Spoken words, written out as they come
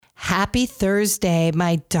Happy Thursday,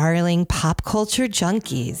 my darling pop culture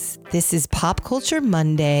junkies. This is Pop Culture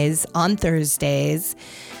Mondays on Thursdays,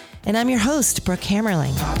 and I'm your host, Brooke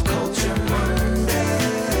Hammerling. Pop Culture Mondays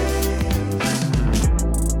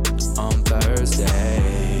on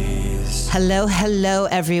Thursdays. Hello,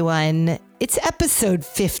 everyone. It's episode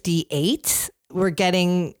 58. We're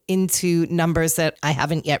getting into numbers that I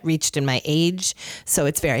haven't yet reached in my age, so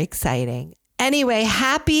it's very exciting. Anyway,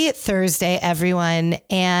 happy Thursday, everyone.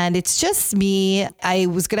 And it's just me. I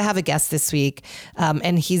was going to have a guest this week,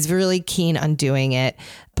 and he's really keen on doing it.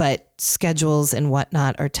 But schedules and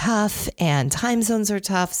whatnot are tough and time zones are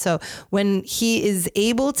tough. So when he is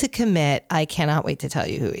able to commit, I cannot wait to tell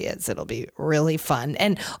you who he is. It'll be really fun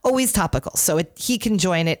and always topical. So he can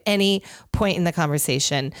join at any point in the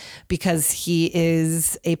conversation because he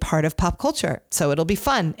is a part of pop culture. So it'll be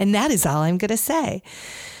fun. And that is all I'm going to say.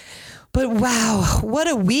 But wow, what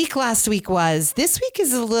a week last week was. This week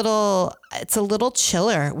is a little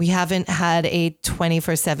chiller. We haven't had a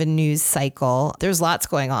 24/7 news cycle. There's lots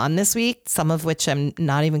going on this week, some of which I'm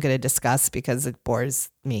not even going to discuss because it bores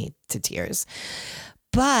me to tears.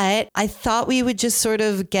 But I thought we would just sort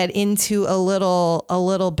of get into a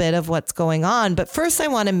little bit of what's going on. But first I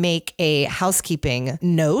want to make a housekeeping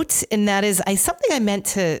note, and that is something I meant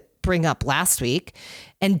to bring up last week.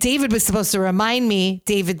 And David was supposed to remind me,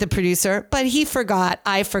 David, the producer, but he forgot.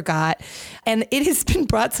 I forgot. And it has been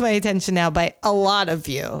brought to my attention now by a lot of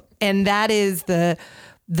you. And that is the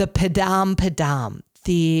Padam Padam,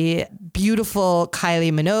 the beautiful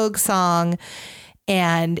Kylie Minogue song.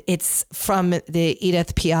 And it's from the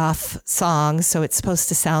Edith Piaf song. So it's supposed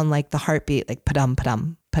to sound like the heartbeat, like padam,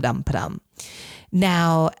 padam, padam, padam.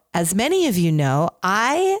 Now, as many of you know,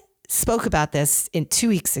 I spoke about this 2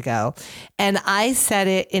 weeks ago, and I said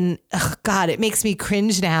it in, oh God, it makes me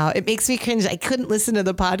cringe now. It makes me cringe. I couldn't listen to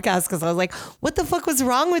the podcast because I was like, what the fuck was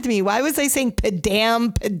wrong with me? Why was I saying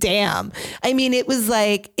padam, padam? I mean, it was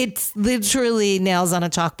like, it's literally nails on a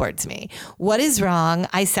chalkboard to me. What is wrong?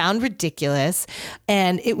 I sound ridiculous.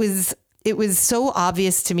 And it was so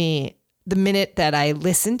obvious to me the minute that I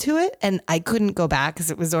listened to it, and I couldn't go back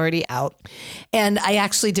because it was already out. And I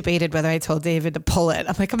actually debated whether I told David to pull it.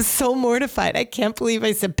 I'm like, I'm so mortified. I can't believe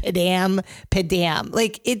I said padam, padam.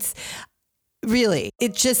 Like, it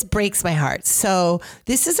just breaks my heart. So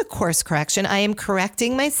this is a course correction. I am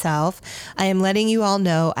correcting myself. I am letting you all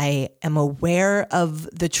know I am aware of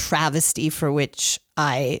the travesty for which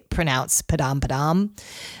I pronounce padam, padam.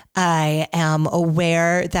 I am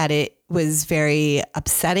aware that it was very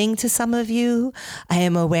upsetting to some of you. I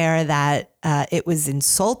am aware that it was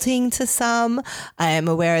insulting to some. I am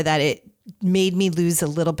aware that it made me lose a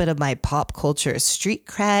little bit of my pop culture street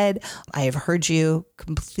cred. I have heard you,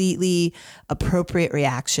 completely appropriate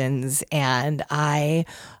reactions, and I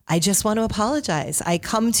just want to apologize. I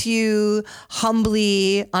come to you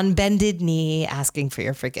humbly, on bended knee, asking for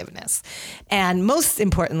your forgiveness. And most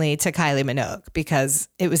importantly, to Kylie Minogue, because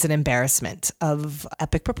it was an embarrassment of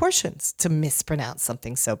epic proportions to mispronounce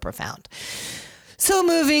something so profound. So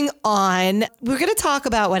moving on, we're going to talk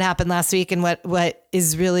about what happened last week and what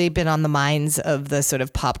is really been on the minds of the sort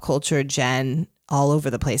of pop culture gen all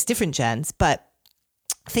over the place, different gens, but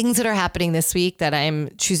things that are happening this week that I'm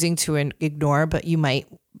choosing to ignore, but you might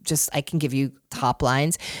I can give you top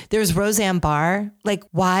lines. There's Roseanne Barr. Like,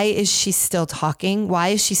 why is she still talking? Why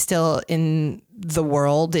is she still in the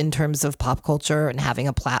world in terms of pop culture and having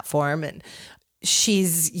a platform? And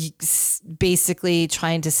she's basically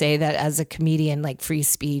trying to say that as a comedian, like free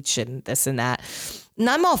speech and this and that. And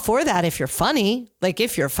I'm all for that if you're funny. Like,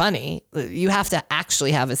 if you're funny, you have to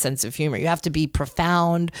actually have a sense of humor. You have to be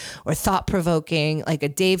profound or thought-provoking, like a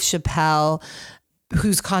Dave Chappelle,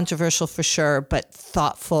 who's controversial for sure, but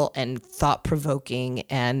thoughtful and thought-provoking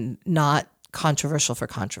and not controversial for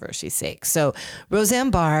controversy's sake. So Roseanne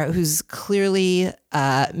Barr, who's clearly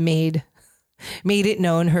made it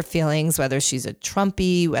known her feelings, whether she's a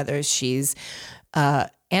Trumpy, whether she's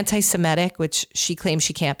anti-Semitic, which she claims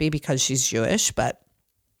she can't be because she's Jewish, but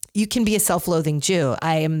you can be a self-loathing Jew.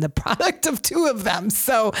 I am the product of two of them.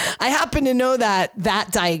 So I happen to know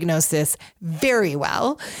that diagnosis very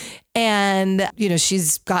well. And,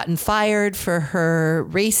 she's gotten fired for her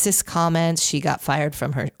racist comments. She got fired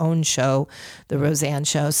from her own show, The Roseanne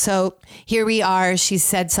Show. So here we are. She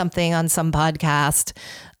said something on some podcast.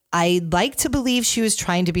 I'd like to believe she was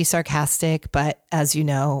trying to be sarcastic, but as you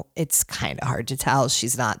know, it's kind of hard to tell.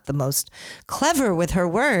 She's not the most clever with her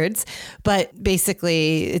words, but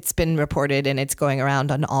basically it's been reported and it's going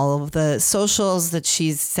around on all of the socials that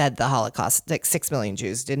she's said the Holocaust, like 6 million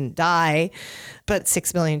Jews didn't die, but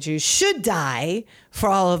 6 million Jews should die for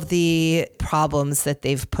all of the problems that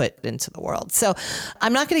they've put into the world. So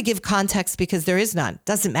I'm not going to give context because there is none.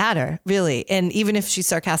 Doesn't matter, really. And even if she's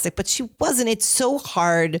sarcastic, but she wasn't. It's so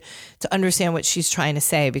hard to understand what she's trying to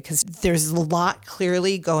say because there's a lot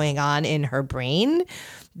clearly going on in her brain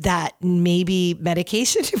that maybe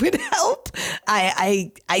medication would help.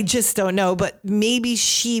 I just don't know. But maybe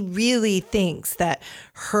she really thinks that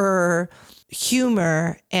her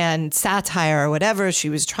humor and satire or whatever she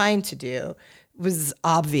was trying to do was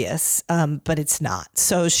obvious, but it's not.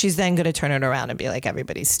 So she's then going to turn it around and be like,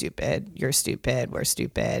 everybody's stupid. You're stupid. We're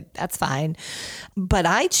stupid. That's fine. But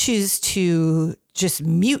I choose to just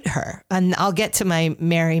mute her. And I'll get to my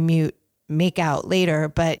Mary mute make out later,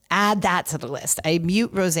 but add that to the list. I mute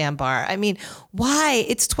Roseanne Barr. I mean, why?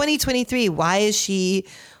 It's 2023. Why is she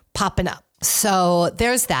popping up? So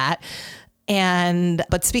there's that.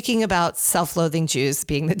 But speaking about self-loathing Jews,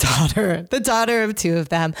 being the daughter of two of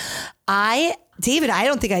them, David, I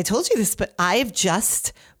don't think I told you this, but I've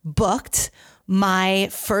just booked my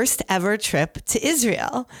first ever trip to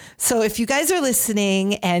Israel. So if you guys are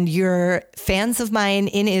listening and you're fans of mine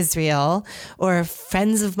in Israel or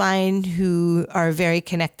friends of mine who are very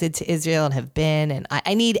connected to Israel and have been, and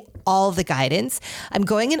I need all the guidance. I'm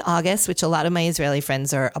going in August, which a lot of my Israeli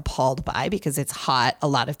friends are appalled by because it's hot. A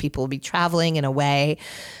lot of people will be traveling and away.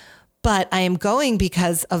 But I am going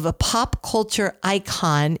because of a pop culture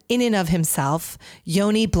icon in and of himself,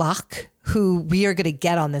 Yoni Bloch, who we are going to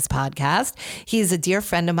get on this podcast. He is a dear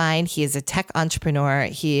friend of mine. He is a tech entrepreneur.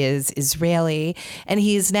 He is Israeli, and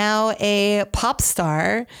he is now a pop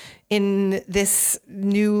star in this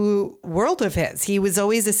new world of his. He was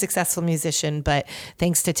always a successful musician, but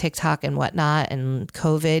thanks to TikTok and whatnot and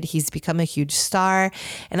COVID, he's become a huge star.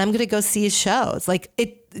 And I'm going to go see his show. It's like,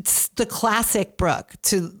 it's the classic Brooke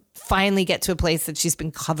to finally get to a place that she's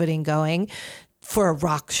been coveting going for a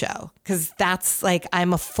rock show. Cause that's like,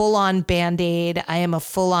 I'm a full on Band-Aid. I am a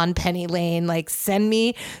full on Penny Lane. Like, send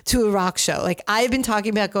me to a rock show. Like, I've been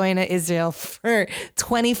talking about going to Israel for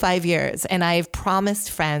 25 years and I've promised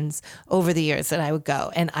friends over the years that I would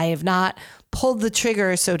go. And I have not pulled the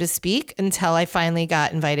trigger, so to speak, until I finally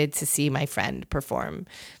got invited to see my friend perform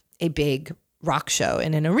a big rock show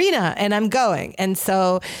in an arena, and I'm going. And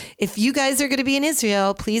so if you guys are going to be in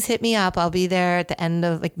Israel, please hit me up. I'll be there at the end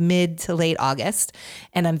of like mid to late August,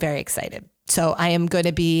 and I'm very excited. So I am going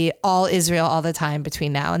to be all Israel all the time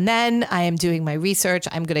between now and then. I am doing my research.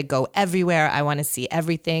 I'm going to go everywhere. I want to see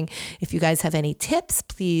everything. If you guys have any tips,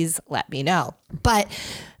 please let me know. But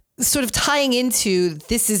sort of tying into,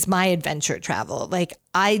 this is my adventure travel. Like,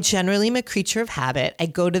 I generally am a creature of habit. I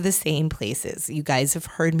go to the same places. You guys have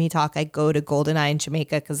heard me talk. I go to GoldenEye in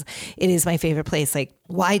Jamaica because it is my favorite place. Like,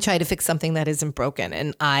 why try to fix something that isn't broken?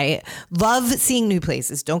 And I love seeing new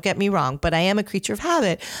places. Don't get me wrong, but I am a creature of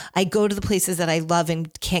habit. I go to the places that I love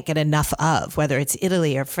and can't get enough of, whether it's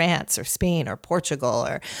Italy or France or Spain or Portugal.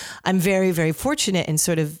 Or I'm very, very fortunate in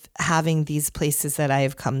sort of having these places that I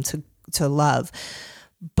have come to love.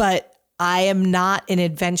 But I am not an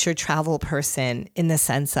adventure travel person in the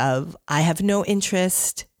sense of I have no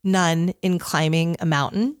interest, none, in climbing a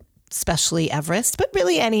mountain, especially Everest, but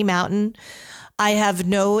really any mountain. I have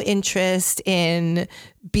no interest in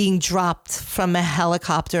being dropped from a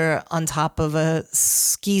helicopter on top of a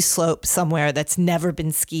ski slope somewhere that's never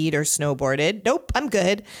been skied or snowboarded. Nope, I'm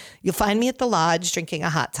good. You'll find me at the lodge drinking a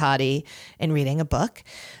hot toddy and reading a book.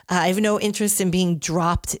 I have no interest in being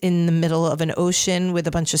dropped in the middle of an ocean with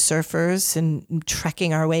a bunch of surfers and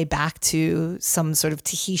trekking our way back to some sort of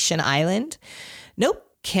Tahitian island. Nope.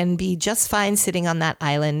 Can be just fine sitting on that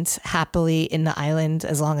island, happily in the island,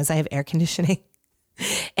 as long as I have air conditioning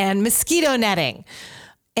and mosquito netting.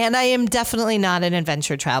 And I am definitely not an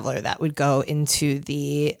adventure traveler that would go into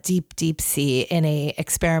the deep, deep sea in a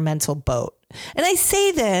experimental boat. And I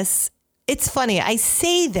say this, it's funny, I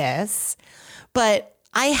say this, but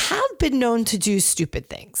I have been known to do stupid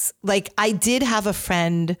things. Like, I did have a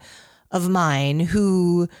friend of mine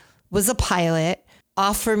who was a pilot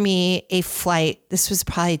offer me a flight. This was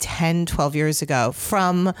probably 10, 12 years ago,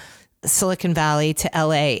 from Silicon Valley to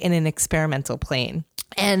LA in an experimental plane.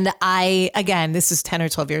 And again, this was 10 or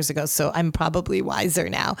 12 years ago, so I'm probably wiser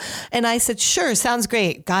now. And I said, sure, sounds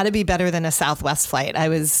great. Got to be better than a Southwest flight. I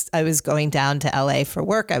was going down to LA for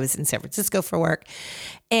work. I was in San Francisco for work.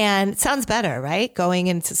 And it sounds better, right? Going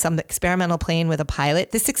into some experimental plane with a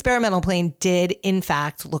pilot. This experimental plane did, in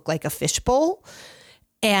fact, look like a fishbowl.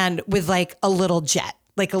 and with like a little jet,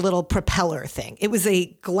 like a little propeller thing. It was a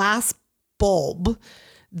glass bulb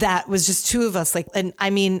that was just two of us. Like, and I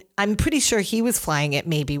mean, I'm pretty sure he was flying it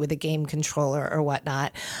maybe with a game controller or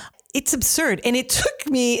whatnot. It's absurd. And it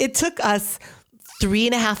took us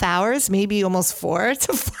 3.5 hours, maybe almost 4,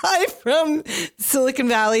 to fly from Silicon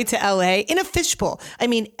Valley to LA in a fishbowl. I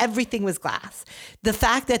mean, everything was glass. The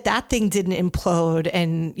fact that that thing didn't implode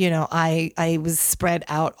and, you know, I was spread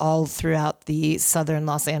out all throughout the southern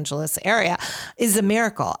Los Angeles area is a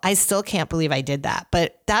miracle. I still can't believe I did that.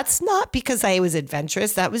 But that's not because I was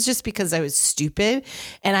adventurous. That was just because I was stupid.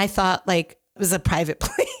 And I thought like it was a private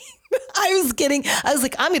plane. I was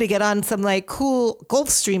like, I'm going to get on some like cool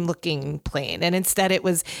Gulfstream looking plane. And instead it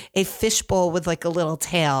was a fishbowl with like a little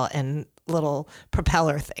tail and little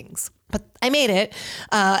propeller things. But I made it.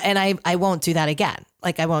 And I won't do that again.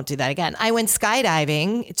 Like, I won't do that again. I went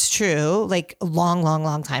skydiving. It's true. Like a long, long,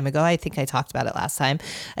 long time ago. I think I talked about it last time.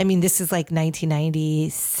 I mean, this is like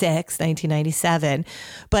 1996, 1997.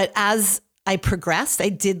 But as I progressed, I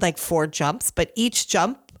did like 4 jumps, but each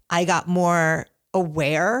jump I got more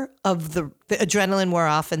aware of the adrenaline wore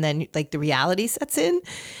off and then like the reality sets in.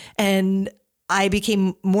 And I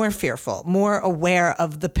became more fearful, more aware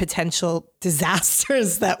of the potential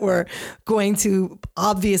disasters that were going to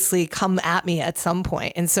obviously come at me at some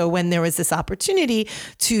point. And so when there was this opportunity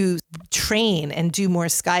to train and do more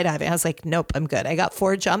skydiving, I was like, nope, I'm good. I got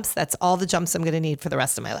 4 jumps. That's all the jumps I'm going to need for the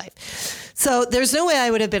rest of my life. So there's no way I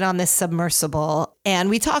would have been on this submersible. And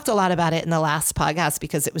we talked a lot about it in the last podcast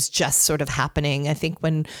because it was just sort of happening. I think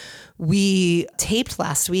when we taped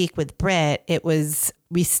last week with Britt,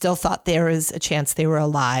 we still thought there was a chance they were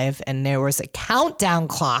alive, and there was a countdown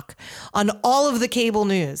clock on all of the cable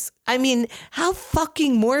news. I mean, how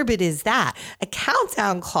fucking morbid is that? A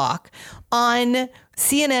countdown clock on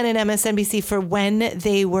CNN and MSNBC for when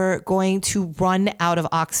they were going to run out of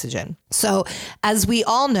oxygen. So as we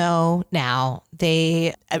all know now,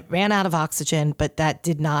 they ran out of oxygen, but that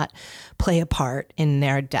did not play a part in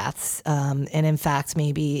their deaths. And in fact,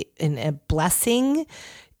 maybe in a blessing.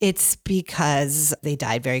 It's because they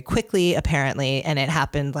died very quickly, apparently, and it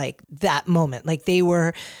happened like that moment. Like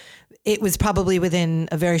it was probably within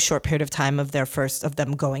a very short period of time of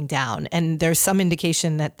them going down. And there's some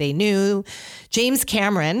indication that they knew. James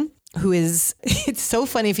Cameron, it's so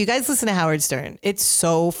funny. If you guys listen to Howard Stern, it's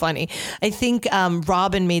so funny. I think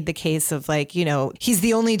Robin made the case of like, you know, he's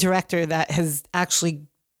the only director that has actually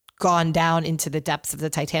gone down into the depths of the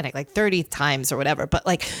Titanic like 30 times or whatever, but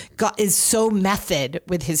like is so method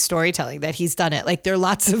with his storytelling that he's done it. Like there are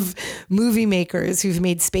lots of movie makers who've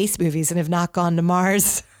made space movies and have not gone to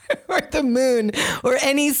Mars or the moon or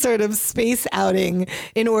any sort of space outing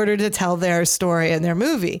in order to tell their story in their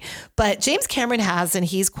movie. But James Cameron has, and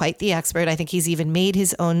he's quite the expert. I think he's even made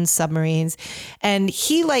his own submarines. And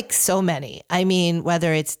he, like so many, I mean,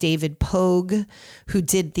 whether it's David Pogue, who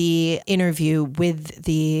did the interview with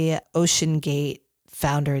the Ocean Gate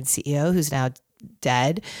founder and CEO, who's now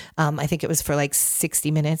dead. I think it was for like 60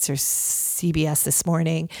 Minutes or CBS This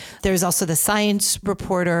Morning. There's also the science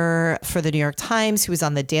reporter for the New York Times who was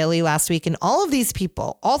on The Daily last week. And all of these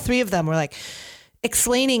people, all 3 of them were like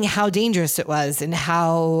explaining how dangerous it was and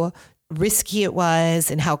how risky it was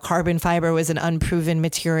and how carbon fiber was an unproven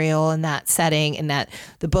material in that setting and that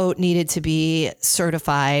the boat needed to be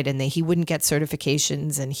certified and that he wouldn't get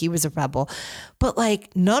certifications and he was a rebel. But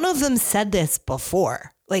like none of them said this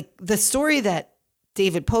before. Like the story that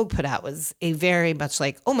David Pogue put out was a very much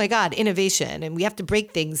like, oh my God, innovation. And we have to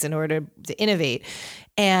break things in order to innovate.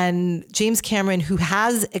 And James Cameron, who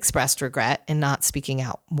has expressed regret in not speaking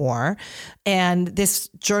out more. And this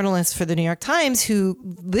journalist for the New York Times, who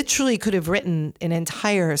literally could have written an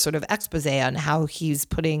entire sort of expose on how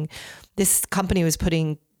this company was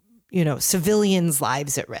putting civilians'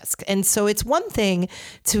 lives at risk. And so it's one thing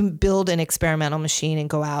to build an experimental machine and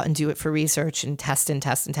go out and do it for research and test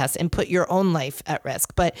and put your own life at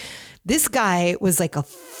risk. But this guy was like a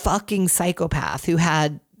fucking psychopath who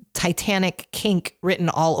had Titanic kink written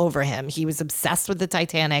all over him. He was obsessed with the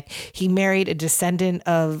Titanic. He married a descendant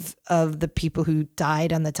of the people who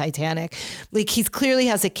died on the Titanic. Like he clearly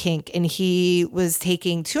has a kink, and he was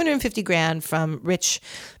taking $250,000 from rich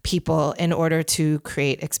people in order to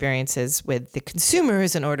create experiences with the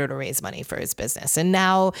consumers in order to raise money for his business. And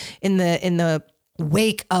now in the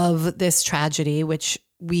wake of this tragedy, which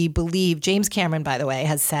we believe, James Cameron, by the way,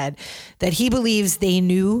 has said that he believes they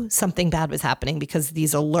knew something bad was happening because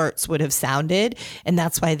these alerts would have sounded. And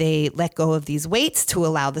that's why they let go of these weights to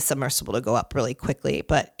allow the submersible to go up really quickly,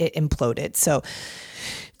 but it imploded. So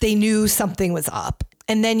they knew something was up.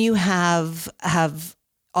 And then you have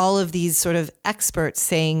all of these sort of experts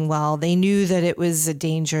saying, well, they knew that it was a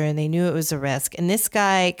danger and they knew it was a risk. And this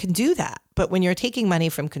guy can do that. But when you're taking money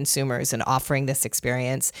from consumers and offering this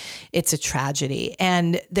experience, it's a tragedy.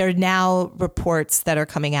 And there are now reports that are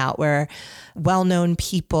coming out where well-known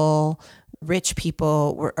people, rich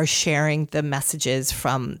people are sharing the messages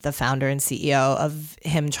from the founder and CEO of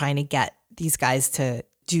him trying to get these guys to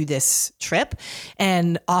do this trip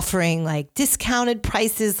and offering like discounted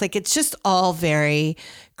prices. Like it's just all very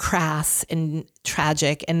crass and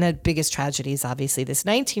tragic. And the biggest tragedy is obviously this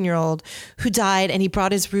 19-year-old who died, and he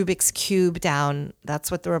brought his Rubik's Cube down. That's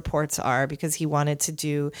what the reports are, because he wanted to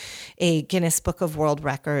do a Guinness Book of World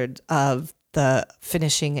Record of the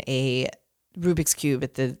finishing a Rubik's Cube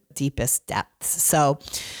at the deepest depths. So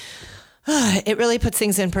it really puts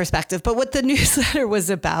things in perspective. But what the newsletter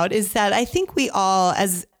was about is that I think we all,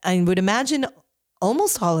 as I would imagine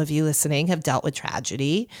almost all of you listening, have dealt with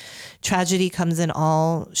tragedy. Tragedy comes in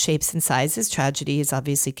all shapes and sizes. Tragedy is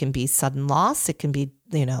obviously can be sudden loss. It can be,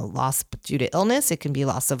 loss due to illness. It can be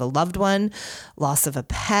loss of a loved one, loss of a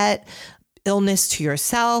pet, illness to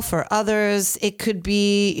yourself or others. It could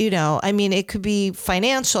be, it could be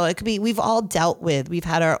financial. It could be, we've all we've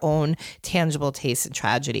had our own tangible taste in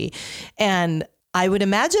tragedy. And I would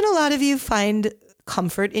imagine a lot of you find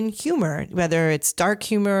comfort in humor, whether it's dark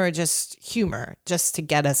humor or just humor, just to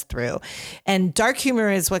get us through. And dark humor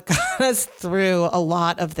is what got us through a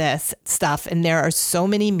lot of this stuff. And there are so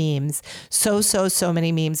many memes, so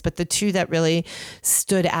many memes. But the two that really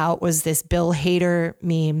stood out was this Bill Hader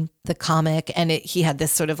meme, the comic, and he had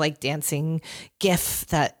this sort of like dancing GIF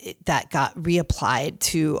that got reapplied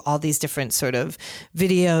to all these different sort of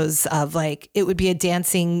videos of like, it would be a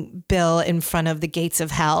dancing Bill in front of the gates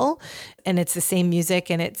of hell. And it's the same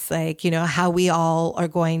music. And it's like, how we all are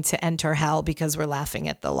going to enter hell because we're laughing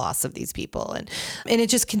at the loss of these people. And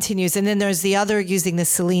it just continues. And then there's the other using the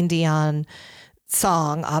Celine Dion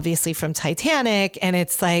song, obviously from Titanic. And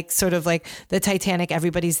it's like sort of like the Titanic,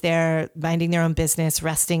 everybody's there minding their own business,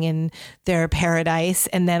 resting in their paradise.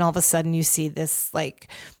 And then all of a sudden you see this like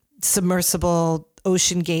submersible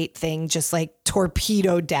ocean gate thing just like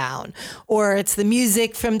torpedoed down. Or it's the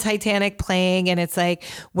music from Titanic playing, and it's like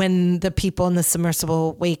when the people in the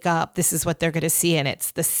submersible wake up, this is what they're going to see. And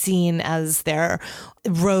it's the scene as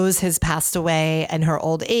Rose has passed away in her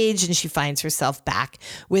old age, and she finds herself back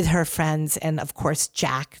with her friends. And of course,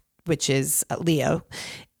 Jack, which is Leo,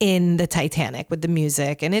 in the Titanic with the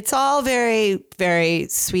music. And it's all very, very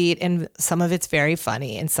sweet. And some of it's very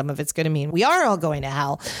funny. And some of it's going to mean we are all going to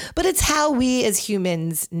hell. But it's how we as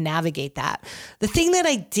humans navigate that. The thing that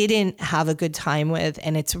I didn't have a good time with,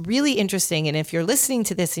 and it's really interesting, and if you're listening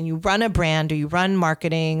to this and you run a brand or you run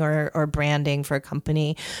marketing or branding for a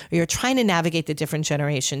company, or you're trying to navigate the different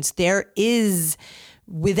generations, there is,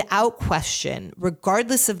 without question,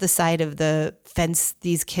 regardless of the side of the fence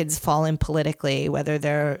these kids fall in politically, whether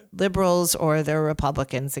they're liberals or they're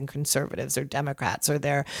Republicans and conservatives or Democrats, or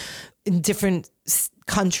they're in different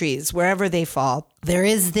countries, wherever they fall, there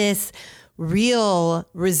is this real,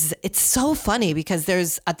 it's so funny because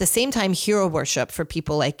there's at the same time hero worship for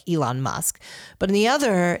people like Elon Musk, but in the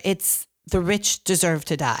other, it's the rich deserve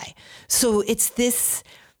to die. So it's this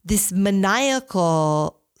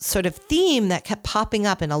maniacal sort of theme that kept popping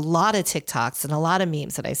up in a lot of TikToks and a lot of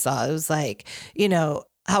memes that I saw. It was like,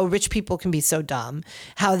 how rich people can be so dumb,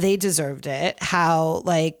 how they deserved it, how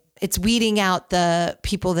like it's weeding out the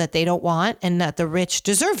people that they don't want, and that the rich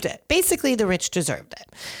deserved it. Basically, the rich deserved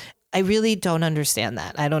it. I really don't understand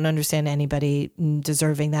that. I don't understand anybody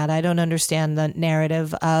deserving that. I don't understand the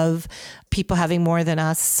narrative of people having more than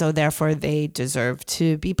us, so therefore they deserve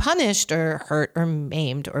to be punished or hurt or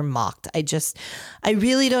maimed or mocked. I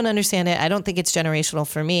really don't understand it. I don't think it's generational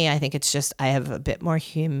for me. I think it's just I have a bit more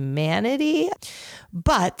humanity.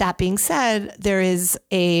 But that being said, there is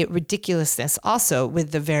a ridiculousness also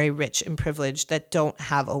with the very rich and privileged that don't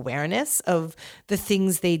have awareness of the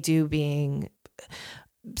things they do being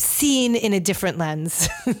seen in a different lens.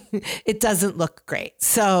 It doesn't look great.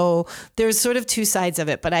 So there's sort of two sides of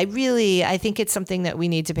it, but I think it's something that we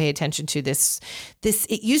need to pay attention to.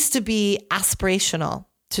 It used to be aspirational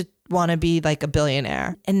to want to be like a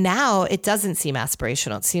billionaire, and now it doesn't seem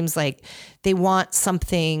aspirational. It seems like they want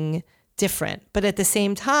something different, but at the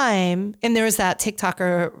same time, and there's that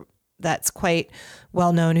TikToker that's quite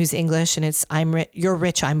well known who's English, and it's you're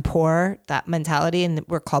rich, I'm poor, that mentality. And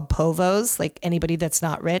we're called povos. Like anybody that's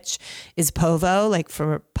not rich is povo, like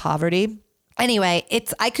for poverty. Anyway,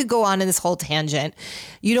 I could go on in this whole tangent.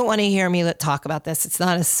 You don't want to hear me talk about this. It's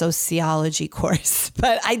not a sociology course,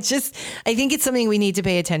 but I think it's something we need to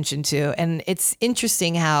pay attention to. And it's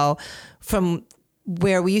interesting how from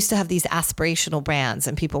where we used to have these aspirational brands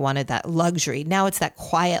and people wanted that luxury. Now it's that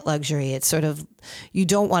quiet luxury. It's sort of, you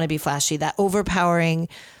don't want to be flashy, that overpowering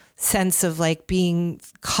sense of like being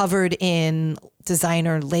covered in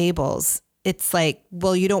designer labels. It's like,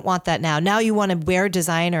 well, you don't want that now. Now you want to wear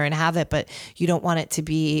designer and have it, but you don't want it to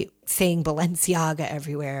be saying Balenciaga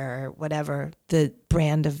everywhere or whatever the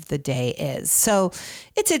brand of the day is. So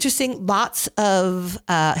it's interesting. Lots of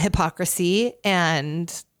hypocrisy,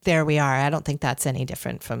 and there we are. I don't think that's any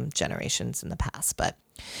different from generations in the past, but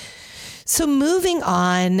so moving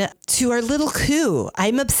on to our little coup.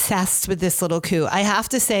 I'm obsessed with this little coup. I have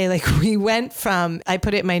to say, like, we went from, I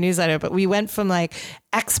put it in my newsletter, but we went from like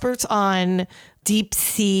experts on deep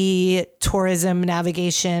sea tourism,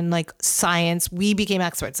 navigation, like science. We became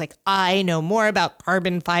experts. Like, I know more about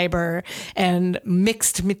carbon fiber and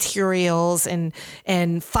mixed materials and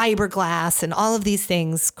fiberglass and all of these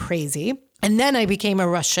things. Crazy. And then I became a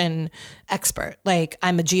Russian expert. Like,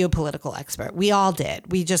 I'm a geopolitical expert. We all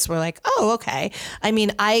did. We just were like, oh, okay. I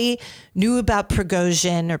mean, I knew about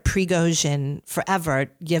Prigozhin forever.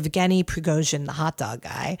 Yevgeny Prigozhin, the hot dog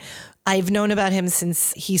guy. I've known about him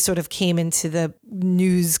since he sort of came into the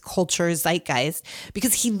news culture zeitgeist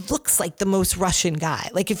because he looks like the most Russian guy.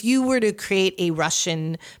 Like, if you were to create a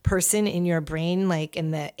Russian person in your brain, like,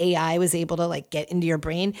 and the AI was able to like get into your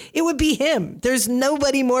brain, it would be him. There's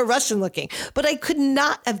nobody more Russian looking. But I could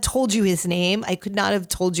not have told you his name. I could not have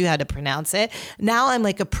told you how to pronounce it. Now I'm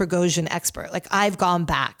like a Prigozhin expert. Like, I've gone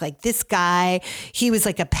back. Like, this guy, he was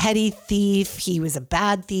like a petty thief. He was a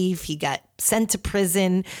bad thief. He got sent to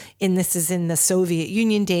prison. This is in the Soviet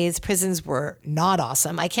Union days. Prisons were not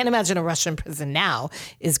awesome. I can't imagine a Russian prison now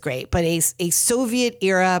is great, but a Soviet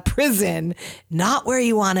era prison, not where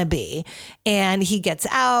you want to be. And he gets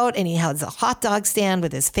out and he has a hot dog stand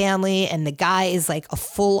with his family. And the guy is like a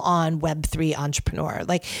full on Web3 entrepreneur.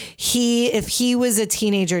 Like, if he was a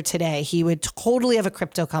teenager today, he would totally have a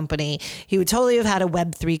crypto company. He would totally have had a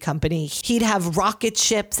Web3 company. He'd have rocket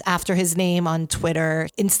ships after his name on Twitter.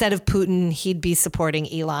 Instead of Putin, he'd be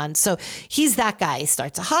supporting Elon. So he's that guy. He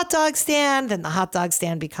starts a hot dog stand, then the hot dog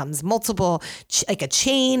stand becomes multiple, like a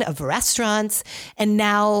chain of restaurants. And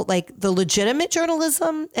now like the legitimate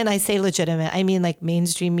journalism, and I say legitimate, I mean like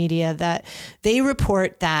mainstream media, that they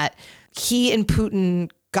report that he and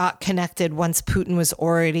Putin got connected once Putin was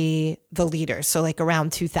already the leader. So like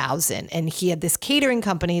around 2000. And he had this catering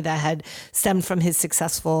company that had stemmed from his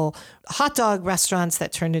successful hot dog restaurants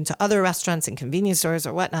that turned into other restaurants and convenience stores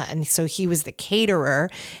or whatnot. And so he was the caterer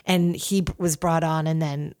and he was brought on, and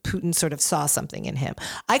then Putin sort of saw something in him.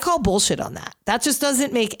 I call bullshit on that. That just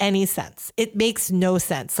doesn't make any sense. It makes no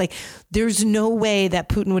sense. Like, there's no way that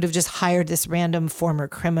Putin would have just hired this random former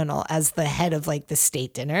criminal as the head of like the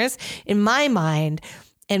state dinners. In my mind,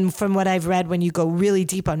 and from what I've read, when you go really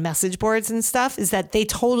deep on message boards and stuff, is that they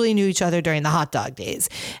totally knew each other during the hot dog days.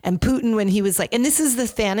 And Putin, when he was like, and this is the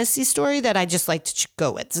fantasy story that I just like to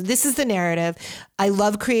go with. So this is the narrative. I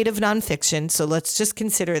love creative nonfiction. So let's just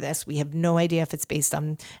consider this. We have no idea if it's based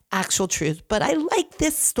on actual truth, but I like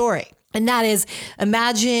this story. And that is,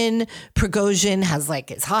 imagine Prigozhin has like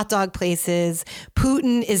his hot dog places.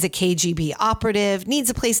 Putin is a KGB operative, needs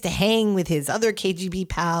a place to hang with his other KGB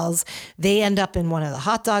pals. They end up in one of the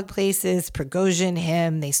hot dog places. Prigozhin,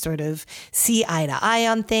 him, they sort of see eye to eye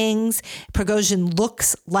on things. Prigozhin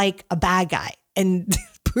looks like a bad guy. And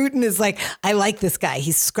Putin is like, I like this guy.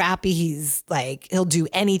 He's scrappy. He's like, he'll do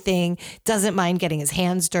anything, doesn't mind getting his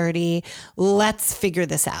hands dirty. Let's figure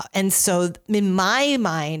this out. And so in my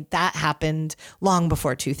mind, that happened long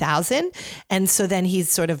before 2000. And so then he's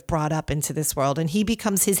sort of brought up into this world and he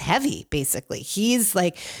becomes his heavy, basically. He's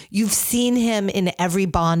like, you've seen him in every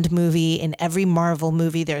Bond movie, in every Marvel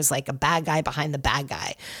movie. There's like a bad guy behind the bad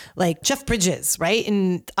guy, like Jeff Bridges, right?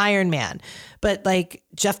 In Iron Man. But like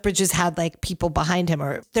Jeff Bridges had like people behind him,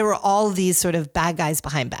 or there were all these sort of bad guys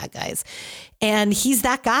behind bad guys. And he's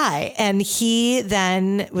that guy. And he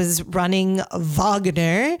then was running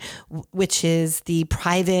Wagner, which is the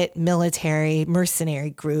private military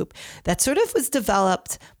mercenary group that sort of was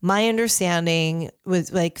developed, my understanding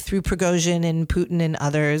was like through Prigozhin and Putin and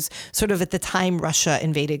others, sort of at the time Russia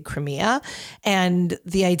invaded Crimea. And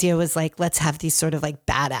the idea was like, let's have these sort of like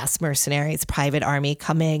badass mercenaries, private army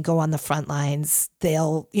come in, go on the front lines.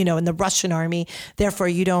 They'll, in the Russian army, therefore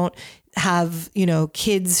you don't have,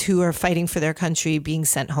 kids who are fighting for their country being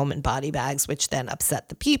sent home in body bags, which then upset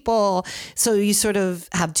the people. So you sort of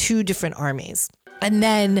have two different armies. And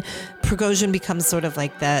then Prigozhin becomes sort of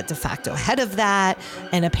like the de facto head of that.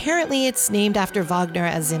 And apparently it's named after Wagner,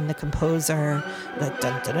 as in the composer, like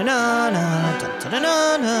dun dun dun dun dun dun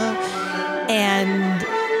dun dun.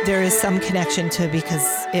 And there is some connection to,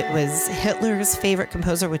 because it was Hitler's favorite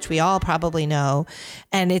composer, which we all probably know.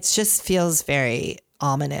 And it just feels very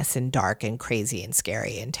ominous and dark and crazy and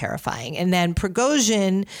scary and terrifying. And then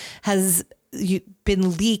Prigozhin has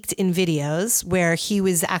been leaked in videos where he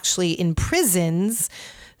was actually in prisons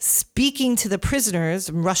speaking to the prisoners,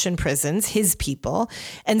 Russian prisons, his people,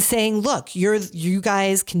 and saying, look, you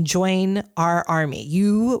guys can join our army.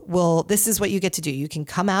 This is what you get to do. You can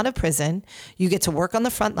come out of prison. You get to work on the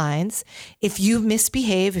front lines. If you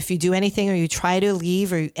misbehave, if you do anything or you try to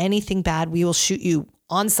leave or anything bad, we will shoot you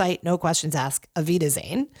on site. No questions asked. Auf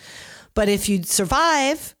Wiedersehen. But if you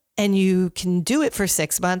survive and you can do it for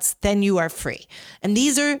 6 months, then you are free. And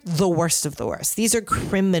these are the worst of the worst. These are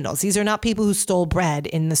criminals. These are not people who stole bread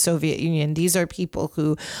in the Soviet Union. These are people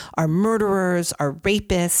who are murderers, are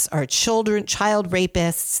rapists, are child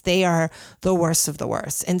rapists. They are the worst of the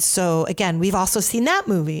worst. And so, again, we've also seen that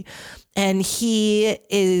movie. And it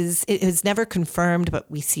is never confirmed,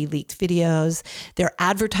 but we see leaked videos. There are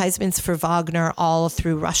advertisements for Wagner all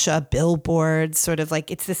through Russia, billboards, sort of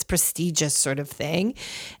like it's this prestigious sort of thing.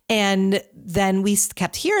 And then we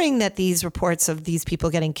kept hearing that these reports of these people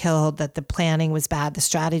getting killed, that the planning was bad, the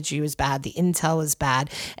strategy was bad, the intel was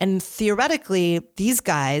bad. And theoretically, these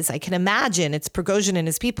guys, I can imagine, it's Prigozhin and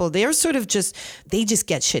his people, they just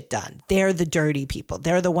get shit done. They're the dirty people.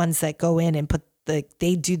 They're the ones that go in and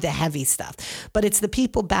they do the heavy stuff. But it's the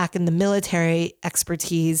people back in the military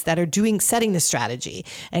expertise that are setting the strategy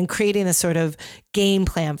and creating a sort of game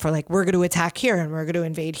plan for like, we're going to attack here and we're going to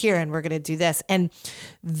invade here and we're going to do this. And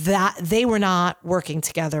that they were not working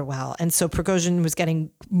together well. And so Prigozhin was getting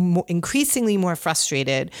increasingly more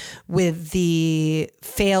frustrated with the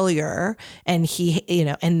failure and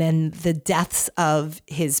and then the deaths of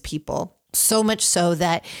his people. So much so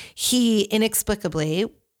that he inexplicably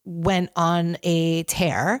went on a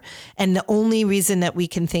tear. And the only reason that we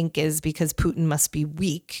can think is because Putin must be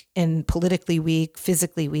weak and politically weak,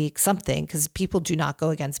 physically weak, something, because people do not go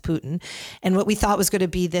against Putin. And what we thought was going to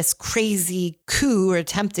be this crazy coup or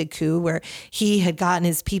attempted coup where he had gotten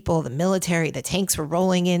his people, the military, the tanks were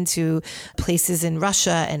rolling into places in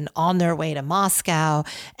Russia and on their way to Moscow.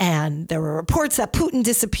 And there were reports that Putin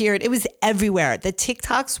disappeared. It was everywhere. The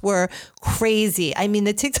TikToks were crazy. I mean,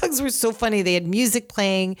 the TikToks were so funny. They had music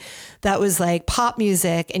playing that was like pop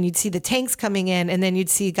music, and you'd see the tanks coming in, and then you'd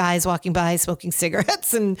see guys walking by smoking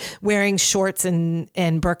cigarettes and wearing shorts and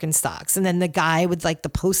Birkenstocks. And then the guy with like the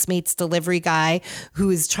Postmates delivery guy who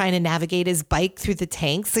is trying to navigate his bike through the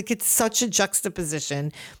tanks. Like, it's such a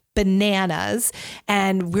juxtaposition. Bananas.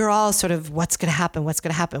 And we're all sort of, what's going to happen? What's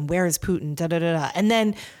going to happen? Where is Putin? Da, da, da, da. And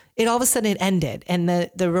then it all of a sudden it ended. And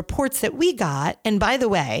the reports that we got, and by the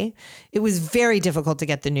way, it was very difficult to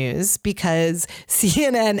get the news because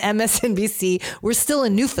CNN, MSNBC were still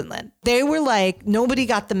in Newfoundland. They were like, nobody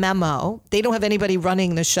got the memo. They don't have anybody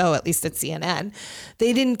running the show, at least at CNN.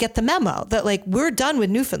 They didn't get the memo that like, we're done with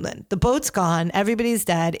Newfoundland. The boat's gone. Everybody's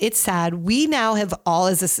dead. It's sad. We now have all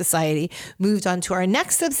as a society moved on to our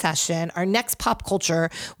next obsession, our next pop culture,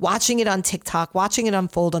 watching it on TikTok, watching it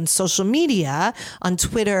unfold on social media, on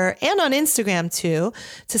Twitter, and on Instagram too,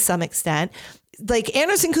 to some extent. Like,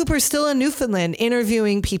 Anderson Cooper is still in Newfoundland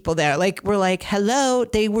interviewing people there. Like, we're like, hello,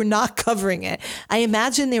 they were not covering it. I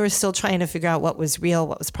imagine they were still trying to figure out what was real,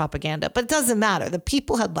 what was propaganda, but it doesn't matter. The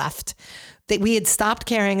people had left. We had stopped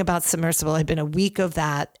caring about submersible. It had been a week of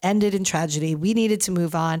that, ended in tragedy. We needed to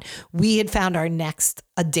move on. We had found our next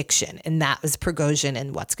addiction, and that was Prigozhin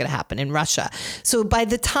and what's going to happen in Russia. So by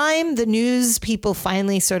the time the news people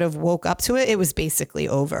finally sort of woke up to it, it was basically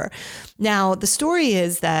over. Now, the story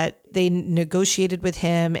is that they negotiated with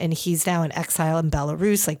him and he's now in exile in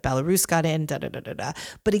Belarus, like Belarus got in, da, da, da, da, da.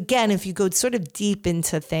 But again, if you go sort of deep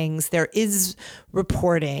into things, there is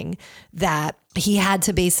reporting that he had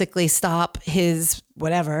to basically stop his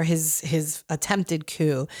attempted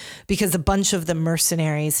coup because a bunch of the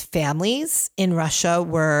mercenaries' families in Russia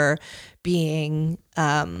were being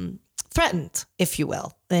threatened, if you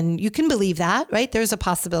will. And you can believe that, right? There's a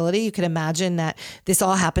possibility. You can imagine that this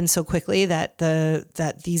all happened so quickly that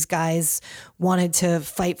these guys wanted to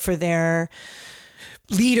fight for their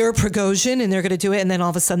leader, Prigozhin, and they're going to do it. And then all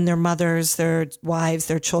of a sudden their mothers, their wives,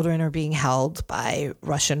 their children are being held by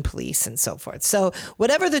Russian police and so forth. So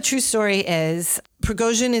whatever the true story is,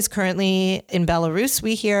 Prigozhin is currently in Belarus,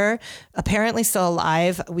 we hear, apparently still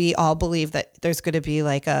alive. We all believe that there's going to be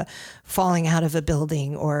like a falling out of a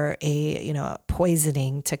building or a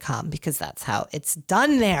poisoning to come because that's how it's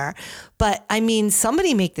done there. But I mean,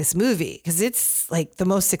 somebody make this movie because it's like the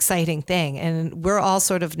most exciting thing. And we're all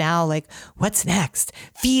sort of now like, what's next?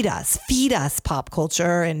 feed us pop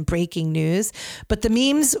culture and breaking news. But the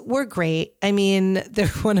memes were great. I mean, they're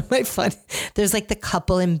one of my fun. There's like the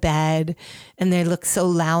couple in bed and they look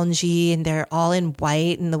so loungy and they're all in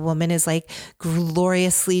white. And the woman is like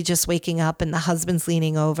gloriously just waking up and the husband's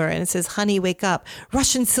leaning over and it says, honey, wake up.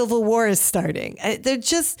 Russian Civil War is starting.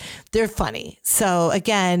 They're funny. So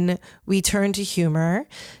again, we turn to humor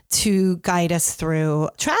to guide us through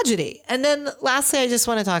tragedy. And then lastly, I just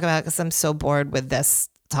want to talk about, because I'm so bored with this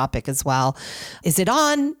topic as well. Is it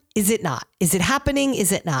on? Is it not? Is it happening?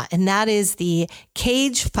 Is it not? And that is the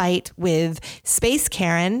cage fight with Space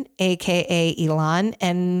Karen, aka Elon,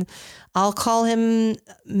 and I'll call him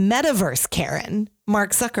Metaverse Karen,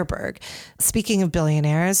 Mark Zuckerberg. Speaking of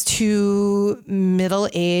billionaires, two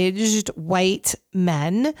middle-aged white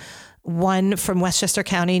men, one from Westchester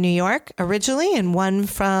County, New York originally, and one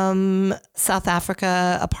from South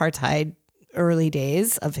Africa, apartheid, early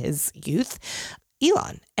days of his youth,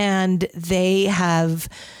 Elon. And they have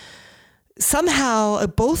somehow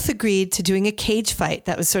both agreed to doing a cage fight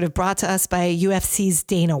that was sort of brought to us by UFC's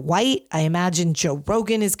Dana White. I imagine Joe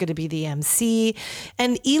Rogan is going to be the MC.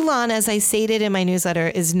 And Elon, as I stated in my newsletter,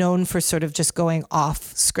 is known for sort of just going off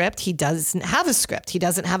script. He doesn't have a script. He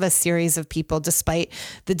doesn't have a series of people, despite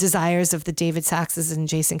the desires of the David Saxes and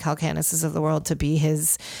Jason Calacanis of the world to be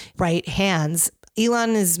his right hands.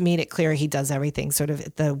 Elon has made it clear he does everything sort of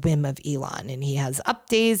at the whim of Elon, and he has up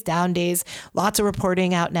days, down days, lots of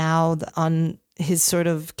reporting out now on his sort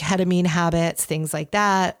of ketamine habits, things like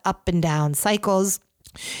that, up and down cycles.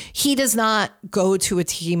 He does not go to a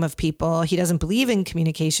team of people. He doesn't believe in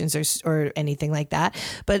communications or anything like that,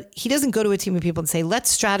 but he doesn't go to a team of people and say,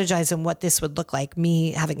 let's strategize on what this would look like,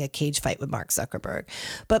 me having a cage fight with Mark Zuckerberg.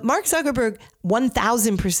 But Mark Zuckerberg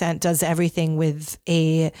 1000% does everything with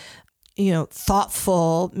a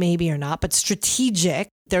thoughtful, maybe or not, but strategic.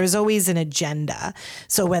 There is always an agenda.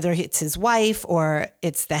 So whether it's his wife or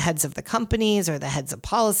it's the heads of the companies or the heads of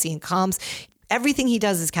policy and comms, everything he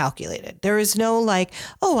does is calculated. There is no like,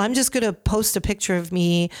 oh, I'm just going to post a picture of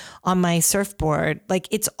me on my surfboard. Like,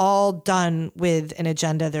 it's all done with an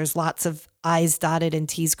agenda. There's lots of I's dotted and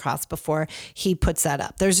T's crossed before he puts that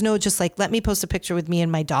up. There's no just like, let me post a picture with me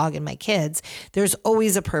and my dog and my kids. There's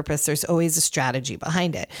always a purpose. There's always a strategy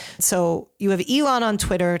behind it. So you have Elon on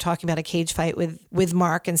Twitter talking about a cage fight with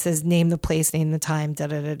Mark and says, name the place, name the time, da,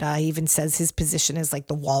 da, da, da. He even says his position is like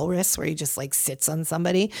the walrus where he just like sits on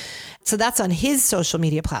somebody. So that's on his social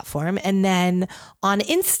media platform. And then on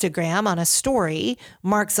Instagram, on a story,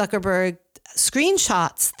 Mark Zuckerberg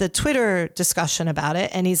screenshots the Twitter discussion about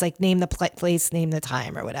it. And he's like, name the place, name the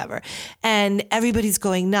time or whatever. And everybody's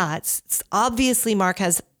going nuts. Obviously, Mark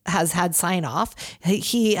has had sign off.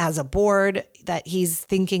 He has a board that he's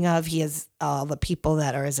thinking of. He has all the people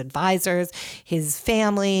that are his advisors, his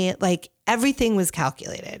family, like everything was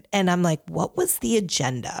calculated. And I'm like, what was the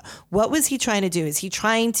agenda? What was he trying to do? Is he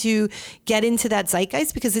trying to get into that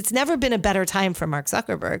zeitgeist? Because it's never been a better time for Mark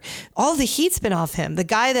Zuckerberg. All the heat's been off him. The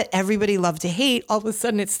guy that everybody loved to hate, all of a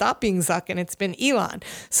sudden it stopped being Zuck and it's been Elon.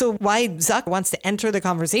 So why Zuck wants to enter the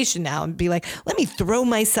conversation now and be like, let me throw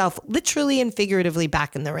myself literally and figuratively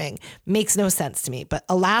back in the ring makes no sense to me. But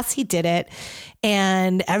alas, he did it.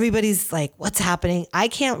 And everybody's like, what's happening? I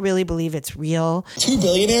can't really believe it's real. Two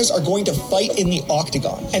billionaires are going to fight in the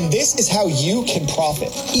octagon, and this is how you can profit.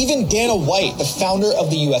 Even Dana White, the founder of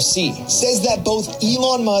the UFC, says that both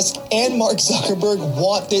Elon Musk and Mark Zuckerberg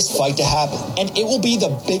want this fight to happen, and it will be the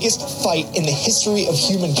biggest fight in the history of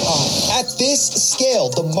humankind. At this scale,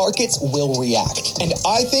 the markets will react, and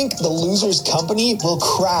I think the loser's company will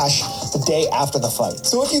crash the day after the fight.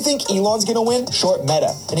 So if you think Elon's gonna win, short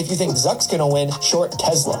Meta, and if you think Zuck's gonna win, short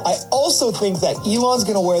Tesla. I also think that Elon's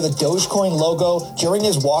gonna wear the Dogecoin logo during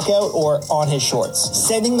his walkout or on his shorts,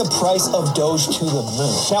 sending the price of Doge to the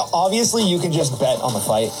moon. Now, obviously, you can just bet on the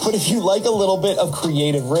fight, but if you like a little bit of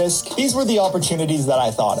creative risk, these were the opportunities that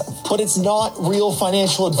I thought of. But it's not real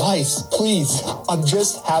financial advice. Please, I'm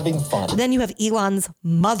just having fun. Then you have Elon's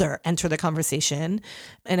mother enter the conversation,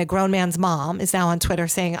 and a grown man's mom is now on Twitter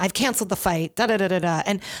saying, I've canceled the fight, da da da da da.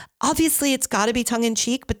 And obviously, it's got to be tongue in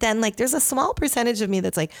cheek, but then like there's a small percentage of me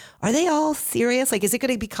that's like, are they all serious? Like, is it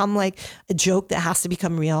going to become like a joke that has to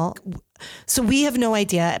become real? So we have no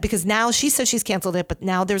idea, because now she says she's canceled it, but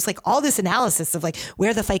now there's like all this analysis of like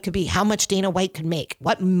where the fight could be, how much Dana White could make,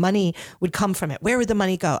 what money would come from it, where would the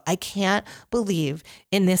money go? I can't believe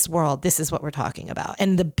in this world this is what we're talking about.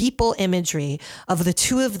 And the Beeple imagery of the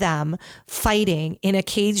two of them fighting in a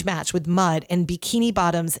cage match with mud and bikini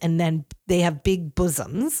bottoms, and then they have big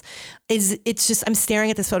bosoms, it's just, I'm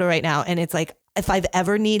staring at this photo right now and it's like, if I've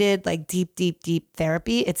ever needed like deep, deep, deep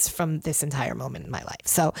therapy, it's from this entire moment in my life.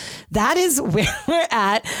 So that is where we're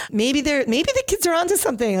at. Maybe the kids are onto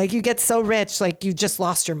something. Like you get so rich, like you just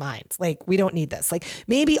lost your mind. Like we don't need this. Like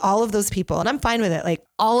maybe all of those people, and I'm fine with it. Like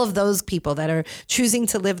all of those people that are choosing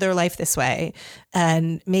to live their life this way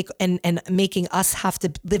and making us have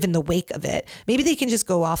to live in the wake of it. Maybe they can just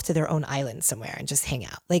go off to their own island somewhere and just hang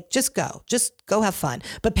out. Like just go have fun,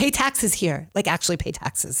 but pay taxes here. Like actually pay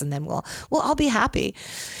taxes, and then we'll all be happy.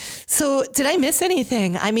 So did I miss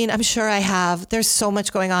anything? I mean, I'm sure I have. There's so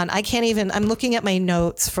much going on. I'm looking at my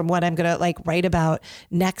notes from what I'm going to like write about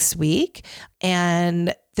next week.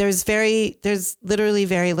 And there's literally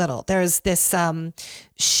very little. There's this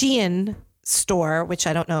Shein store, which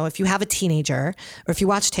I don't know if you have a teenager or if you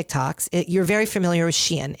watch TikToks, you're very familiar with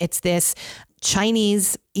Shein. It's this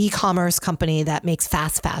Chinese e-commerce company that makes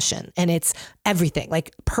fast fashion, and it's everything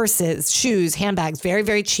like purses, shoes, handbags, very,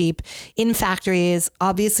 very cheap in factories.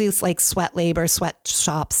 Obviously it's like sweat labor,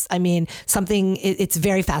 sweatshops. I mean, it's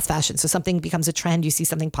very fast fashion. So something becomes a trend. You see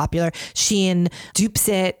something popular. Shein dupes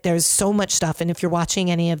it. There's so much stuff. And if you're watching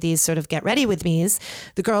any of these sort of get ready with me's,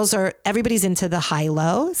 everybody's into the high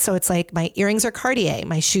low. So it's like my earrings are Cartier,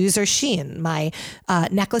 my shoes are Shein, my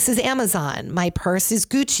necklace is Amazon, my purse is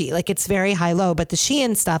Gucci. Like it's very high low, but the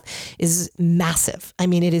Shein stuff is massive. I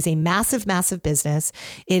mean, it is a massive, massive business.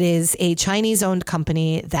 It is a Chinese owned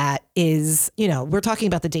company that is, we're talking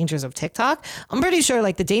about the dangers of TikTok. I'm pretty sure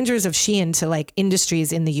like the dangers of Shein to like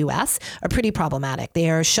industries in the US are pretty problematic.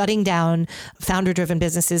 They are shutting down founder driven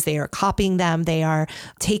businesses. They are copying them. They are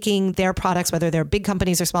taking their products, whether they're big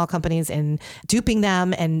companies or small companies, and duping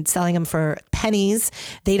them and selling them for pennies.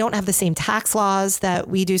 They don't have the same tax laws that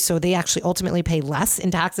we do. So they actually ultimately pay less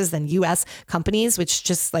in taxes than US companies, which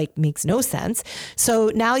just like makes no sense.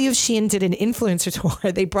 So now Shein did an influencer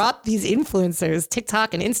tour. They brought these influencers,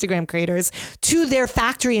 TikTok and Instagram creators, to their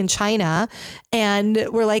factory in China. And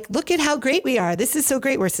we're like, look at how great we are. This is so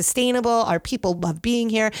great. We're sustainable. Our people love being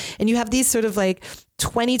here. And you have these sort of like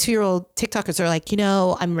 22-year-old TikTokers are like,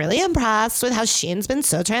 I'm really impressed with how Shein's been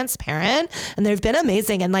so transparent and they've been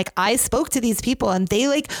amazing. And like, I spoke to these people and they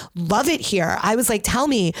like love it here. I was like, tell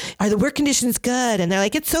me, are the work conditions good? And they're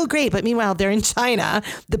like, it's so great. But meanwhile, they're in China.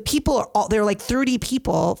 The people they're like 30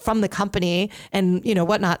 people from the company and,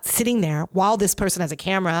 whatnot sitting there while this person has a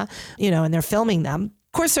camera, and they're filming them.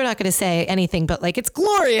 Of course, they're not going to say anything, but like, it's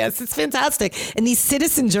glorious. It's fantastic. And these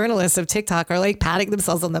citizen journalists of TikTok are like patting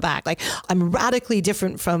themselves on the back. Like, I'm radically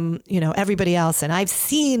different from, everybody else. And I've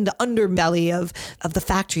seen the underbelly of the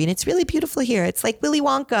factory, and it's really beautiful here. It's like Willy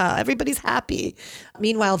Wonka. Everybody's happy.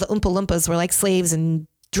 Meanwhile, the Oompa Loompas were like slaves and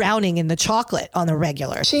drowning in the chocolate on the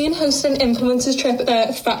regular. Shein hosted an influencers trip at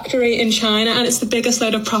their factory in China, and it's the biggest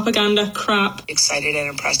load of propaganda crap. Excited and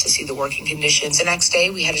impressed to see the working conditions. The next day,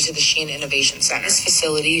 we headed to the Shein Innovation Center. This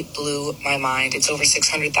facility blew my mind. It's over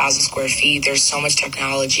 600,000 square feet. There's so much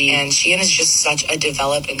technology, and Shein is just such a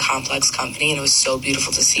developed and complex company, and it was so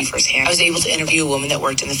beautiful to see firsthand. I was able to interview a woman that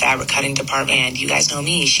worked in the fabric cutting department, and you guys know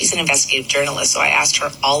me. She's an investigative journalist, so I asked her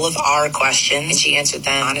all of our questions, and she answered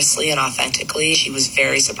them honestly and authentically. She was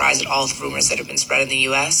very surprised at all the rumors that have been spread in the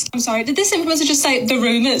US. I'm sorry, did this influencer just say the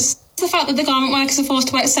rumors? The fact that the garment workers are forced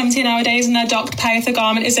to work 17-hour days and their docked pay if the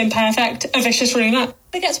garment is imperfect, a vicious rumor.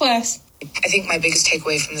 It gets worse. I think my biggest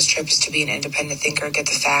takeaway from this trip is to be an independent thinker, get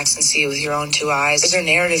the facts and see it with your own two eyes. There's a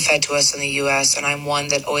narrative fed to us in the US, and I'm one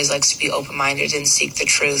that always likes to be open-minded and seek the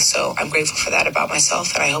truth. So I'm grateful for that about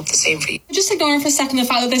myself, and I hope the same for you. Just ignoring for a second the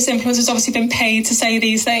fact that this influencer's obviously been paid to say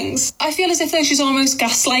these things. I feel as if though she's almost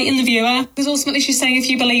gaslighting the viewer, because ultimately she's saying if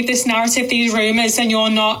you believe this narrative, these rumours, then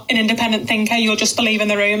you're not an independent thinker, you're just believing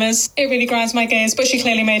the rumours. It really grinds my gears, but she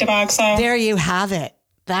clearly made a bag, so... There you have it.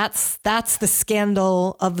 That's the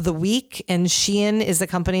scandal of the week. And Shein is a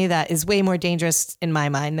company that is way more dangerous in my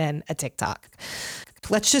mind than a TikTok.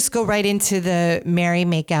 Let's just go right into the Mary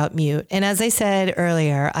Makeout mute. And as I said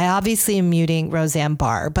earlier, I obviously am muting Roseanne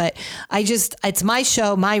Barr, but it's my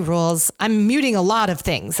show, my rules. I'm muting a lot of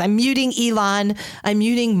things. I'm muting Elon. I'm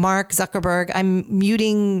muting Mark Zuckerberg. I'm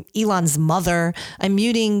muting Elon's mother. I'm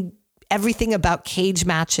muting everything about cage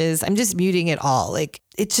matches. I'm just muting it all. Like,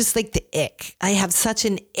 it's just like the ick. I have such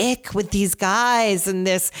an ick with these guys and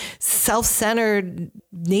this self-centered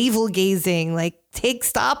navel gazing. Like,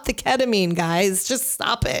 stop the ketamine, guys. Just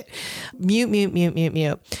stop it.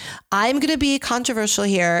 Mute. I'm going to be controversial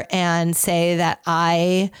here and say that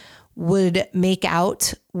I would make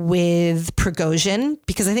out with Prigozhin,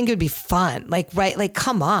 because I think it would be fun. Like, right? Like,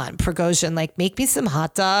 come on, Prigozhin, like, make me some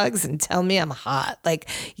hot dogs and tell me I'm hot. Like,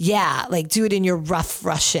 yeah, like, do it in your rough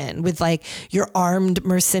Russian with like your armed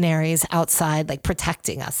mercenaries outside, like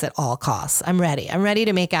protecting us at all costs. I'm ready. I'm ready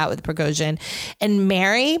to make out with Prigozhin. And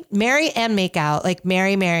marry and make out, like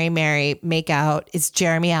marry, make out is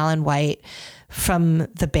Jeremy Allen White from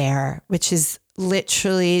The Bear, which is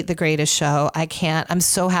literally the greatest show. I'm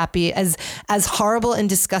so happy. As horrible and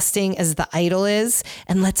disgusting as The Idol is,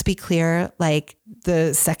 and let's be clear, like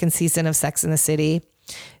the second season of Sex and the City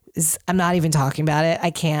is, I'm not even talking about it. I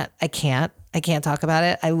can't talk about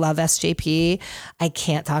it. I love SJP. I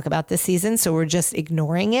can't talk about this season, so we're just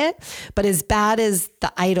ignoring it. But as bad as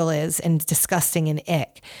The Idol is and disgusting and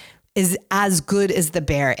ick, is as good as The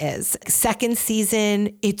Bear is. Second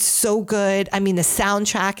season, it's so good. I mean, the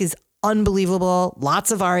soundtrack is unbelievable. Lots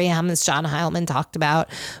of REM, as John Heilman talked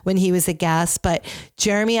about when he was a guest. But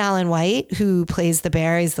Jeremy Allen White, who plays the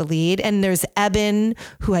bear, is the lead. And there's Eben,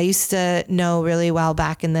 who I used to know really well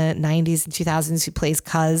back in the 90s and 2000s, who plays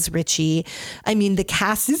Cuz, Richie. I mean, the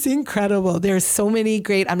cast is incredible. There's so many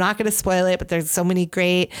great, I'm not going to spoil it, but there's so many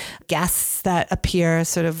great guests that appear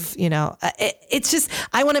sort of, you know, it's just,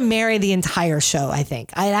 I want to marry the entire show, I think.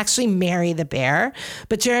 I'd actually marry the bear.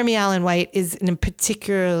 But Jeremy Allen White is in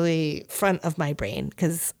particularly front of my brain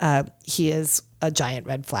because he is a giant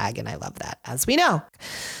red flag, and I love that, as we know.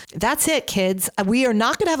 That's it, kids. We are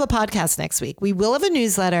not going to have a podcast next week. We will have a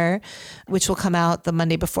newsletter, which will come out the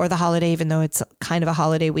Monday before the holiday, even though it's kind of a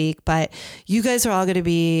holiday week. But you guys are all going to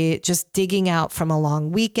be just digging out from a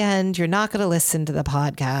long weekend. You're not going to listen to the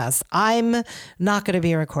podcast. I'm not going to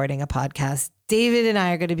be recording a podcast. David and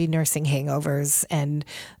I are going to be nursing hangovers and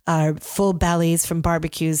full bellies from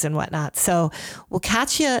barbecues and whatnot. So we'll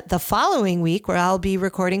catch you the following week, where I'll be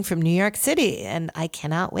recording from New York City, and I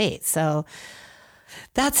cannot wait. So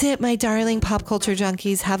that's it, my darling pop culture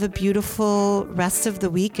junkies. Have a beautiful rest of the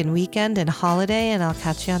week and weekend and holiday, and I'll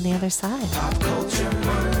catch you on the other side. Pop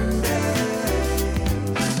culture.